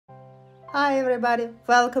Hi everybody,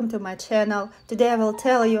 welcome to my channel. Today I will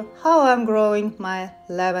tell you how I'm growing my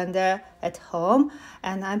lavender at home,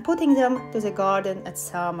 and I'm putting them to the garden at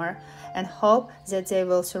summer and hope that they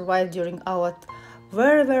will survive during our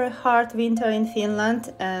very hard winter in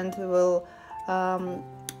Finland and will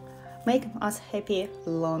make us happy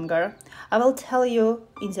longer. I will tell you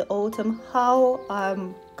in the autumn how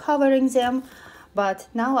I'm covering them, but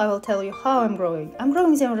now I will tell you how I'm growing. I'm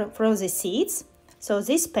growing them from the seeds. So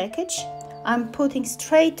this package I'm putting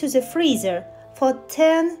straight to the freezer for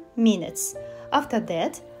 10 minutes. After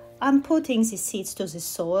that, I'm putting the seeds to the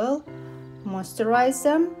soil, moisturize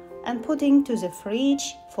them, and putting to the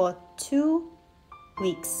fridge for 2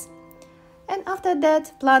 weeks. And after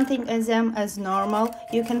that, planting them as normal.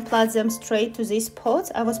 You can plant them straight to these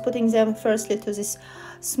pots. I was putting them firstly to this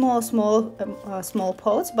small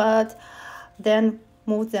pots, but then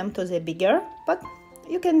move them to the bigger. But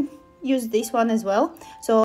you can use this one as well. So